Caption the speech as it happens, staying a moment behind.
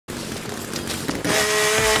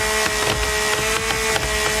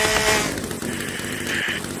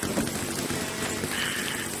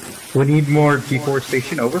We need more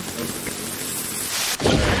deforestation, over. To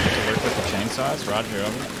work with the chainsaws, roger,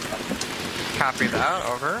 over. Copy that,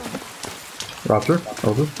 over. Roger,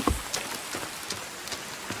 over.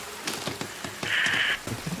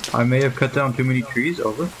 I may have cut down too many trees,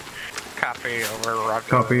 over. Copy, over, roger.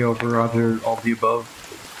 Copy, over, roger, all the above.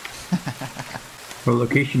 Our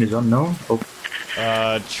location is unknown, over.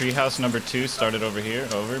 Treehouse number 2 started over here,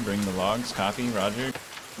 over. Bring the logs, copy, roger.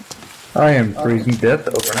 I am freezing death,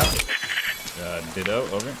 over now. Ditto,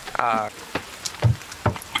 over.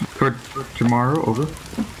 For tomorrow, over.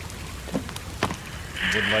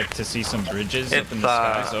 Would like to see some bridges up in the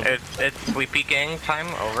skies, over. It's sleepy gang time,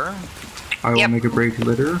 over. I will make a break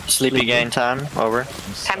later. Sleepy gang time, over.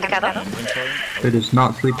 Time to gather. It is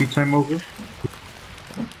not sleepy time, over.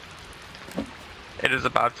 It is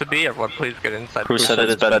about to be. Everyone please get inside. Who said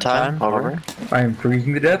it's bedtime, over. I am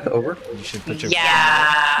freezing to death, over. You should put your...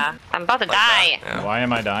 Yeah, I'm about to die. Yeah. Why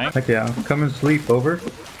am I dying? Heck yeah, come and sleep, over.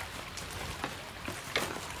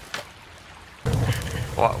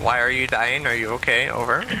 Why are you dying? Are you okay?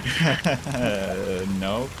 Over.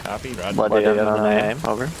 No, copy, roger. What do you have on my name,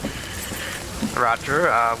 over. Roger,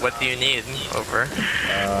 what do you need? Over.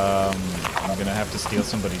 I'm gonna have to steal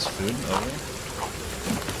somebody's food, over.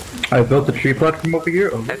 I built a tree platform over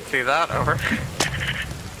here, over. I see that, over.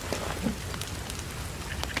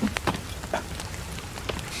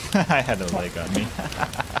 I had a leg on me.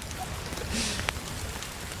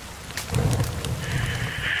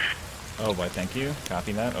 Oh, why, thank you.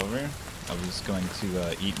 Copy that, over. I was going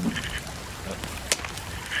to eat and...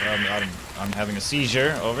 I'm having a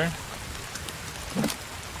seizure, over.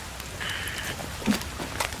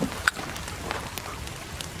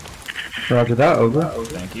 Roger that, over.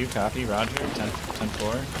 Thank you, copy, roger.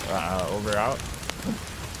 10-4, over, out.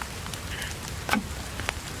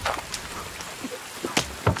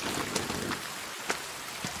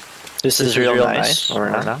 This is real nice, over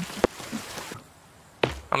now.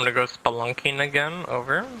 I'm gonna go spelunking again,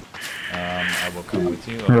 over. I will come with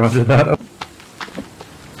you. Over. Roger that.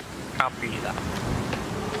 Copy that.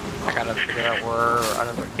 I gotta figure out where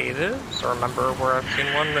another cave is, or remember where I've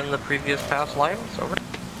seen one in the previous past lives, over.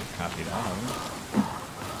 Copy that, over.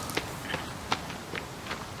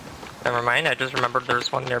 Never mind, I just remembered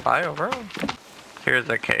there's one nearby, over. Here's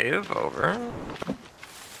a cave, over.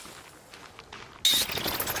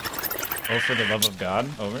 Oh, for the love of God,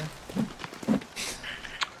 over.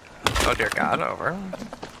 Oh dear God, over.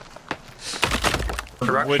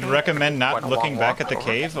 Would recommend not Quite a looking long back walk, at the over.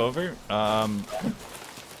 cave, over.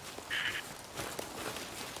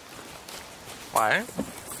 Why?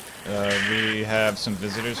 We have some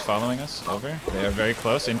visitors following us, over. They are very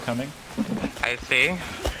close, incoming. I see.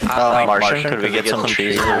 Martian, could we get some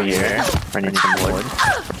trees over here? I need some wood.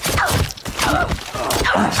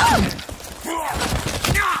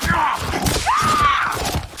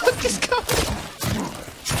 Look, he's coming!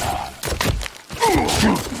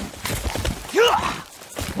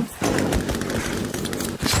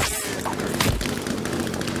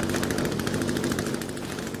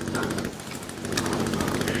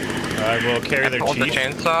 I will carry their Hold the chief.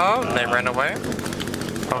 chainsaw, and they ran away.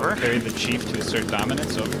 Over. Carry the chief to assert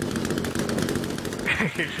dominance, over.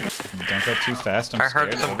 Don't go too fast, I'm I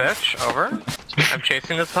scared. heard some over. bitch, over. I'm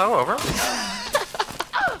chasing this hoe, over.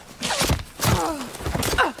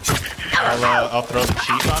 I'll throw the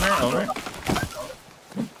chief on her, over.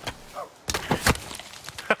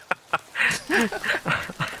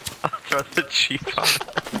 I'll throw the chief on.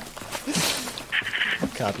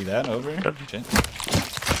 Copy that, over. Shit.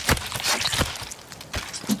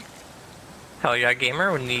 Hell yeah,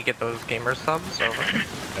 gamer, we need to get those gamer subs, over.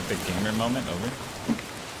 Epic gamer moment, over.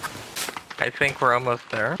 I think we're almost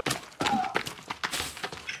there.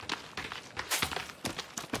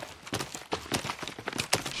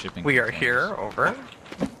 Shipping We are containers. here, over.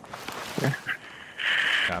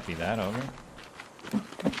 Copy that, over.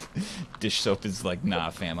 Dish soap is like,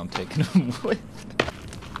 nah, fam, I'm taking them with.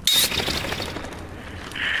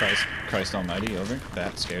 Christ almighty, over.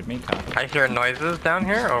 That scared me, copy. I hear noises down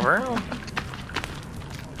here, over.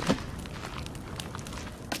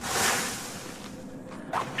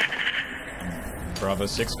 Bravo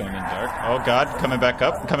 6 going in dark. Oh god, coming back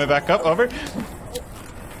up, over.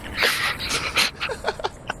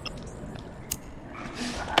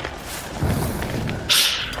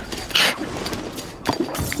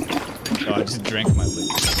 Oh, I just drank my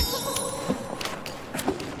liquor.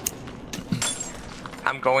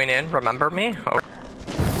 I'm going in, remember me? Over.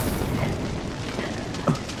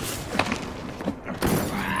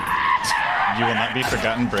 You will not be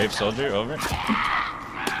forgotten, brave soldier, over.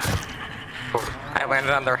 I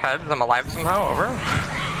landed on their heads, I'm alive somehow, over.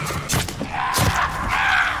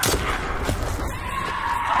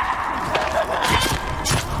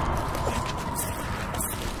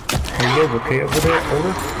 Are you guys okay over there?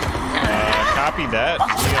 Over? Copy that. We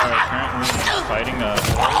are currently fighting a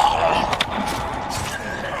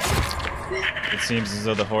horde. It seems as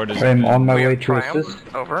though the horde is. I'm on my We way have to triumph.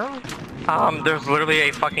 assist. Over. There's literally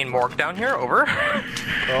a fucking morgue down here. Over.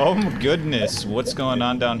 Oh my goodness, what's going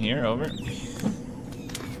on down here? Over.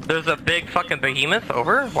 There's a big fucking behemoth.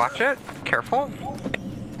 Over. Watch it. Careful.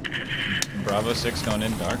 Bravo 6 going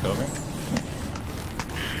in dark. Over.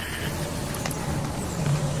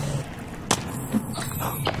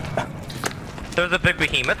 There's a big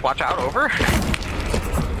behemoth. Watch out. Over.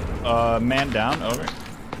 Man down. Over.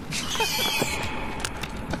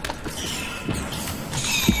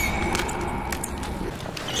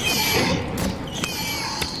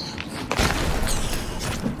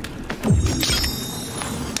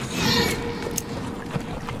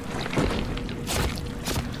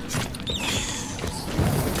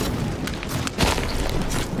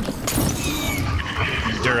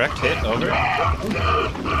 Direct hit. Over.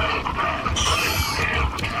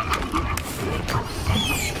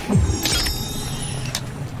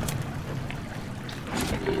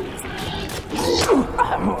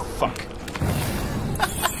 Oh, fuck.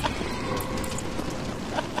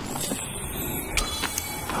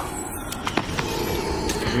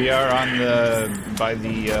 We are on by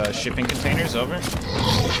the shipping containers. Over.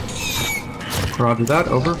 Roger that.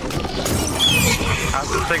 Over. How's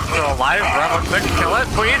this thing still alive? Bravo 6, kill it,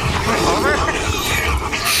 please. Over.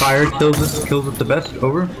 Fire kills it the best.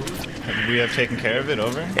 Over. We have taken care of it.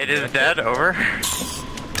 Over. It is dead. Over.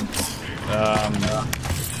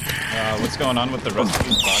 What's going on with the rest of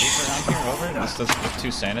these bodies around here? Over. This doesn't look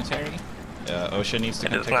too sanitary. OSHA needs to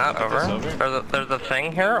It is take a not look at over. this. Over. There's a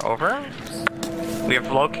thing here. Over. We have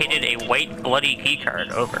located a white bloody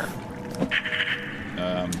keycard. Over.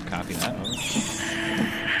 Copy that. Over.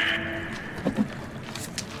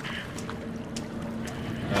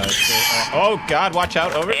 Oh God! Watch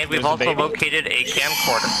out! Over. And we've There's a also baby. located a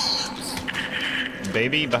camcorder.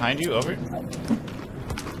 Baby behind you. Over.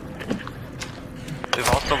 We've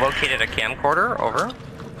also located a camcorder. Over.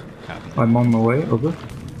 Copy. I'm on my way. Over.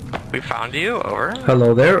 We found you. Over.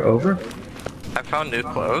 Hello there. Over. I found new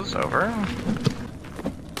clothes. Over.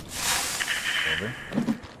 Over.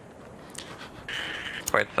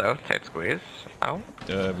 Quite so. Tight squeeze. Oh.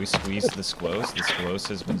 We squeezed the squoze. The squoze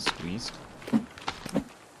has been squeezed.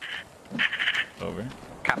 Over.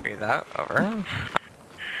 Copy that. Over.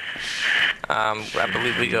 I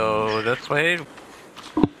believe we go this way.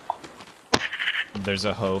 There's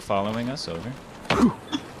a hoe following us. Over.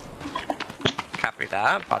 Copy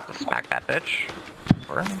that. About to smack that bitch.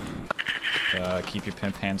 Over. Keep your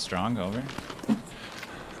pimp hand strong. Over.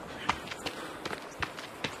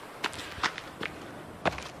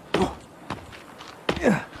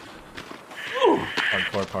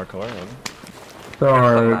 Parkour. Over. There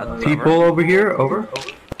are people over here. Over.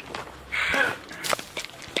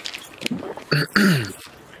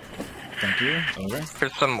 Thank you. Over.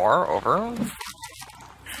 Here's some more. Over.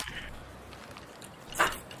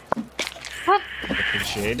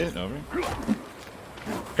 Appreciate it. Over.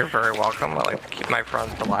 You're very welcome. I like to keep my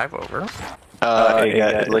friends alive. Over.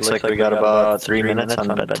 It looks like we got about 3 minutes on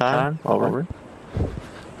bedtime. Over.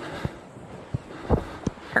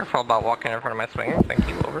 Careful about walking in front of my swinger. Thank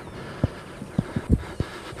you. Over.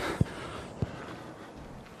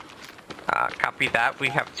 Copy that. We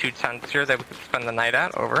have 2 tents here that we could spend the night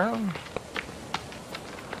at. Over.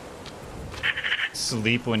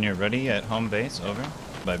 Sleep when you're ready at home base. Over.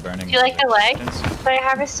 By burning. Do you like the leg resistance. that I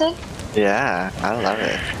harvested? Yeah, I love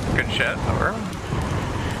it. Good shit. Over.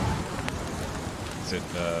 This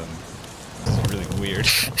is really weird.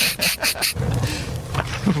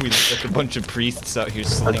 We look like a bunch of priests out here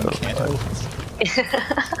slaying cannibals.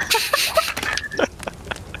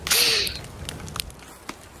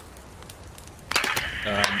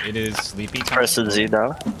 It is sleepy time. Press the Z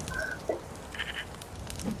though.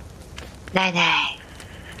 Night night.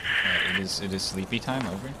 It is sleepy time.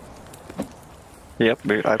 Over. Yep,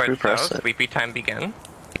 I Quite pre-pressed so. it. Sleepy time begin.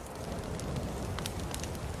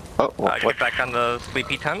 Oh, what? Get back on the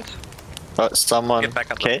sleepy tent. Someone. Get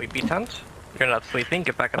back on the Okay. sleepy tent. You're not sleeping.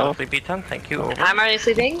 Get back on the sleepy tent. Thank you. Over. I'm already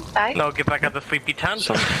sleeping. Bye. No, get back on the sleepy tent.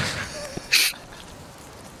 So-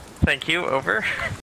 Thank you. Over.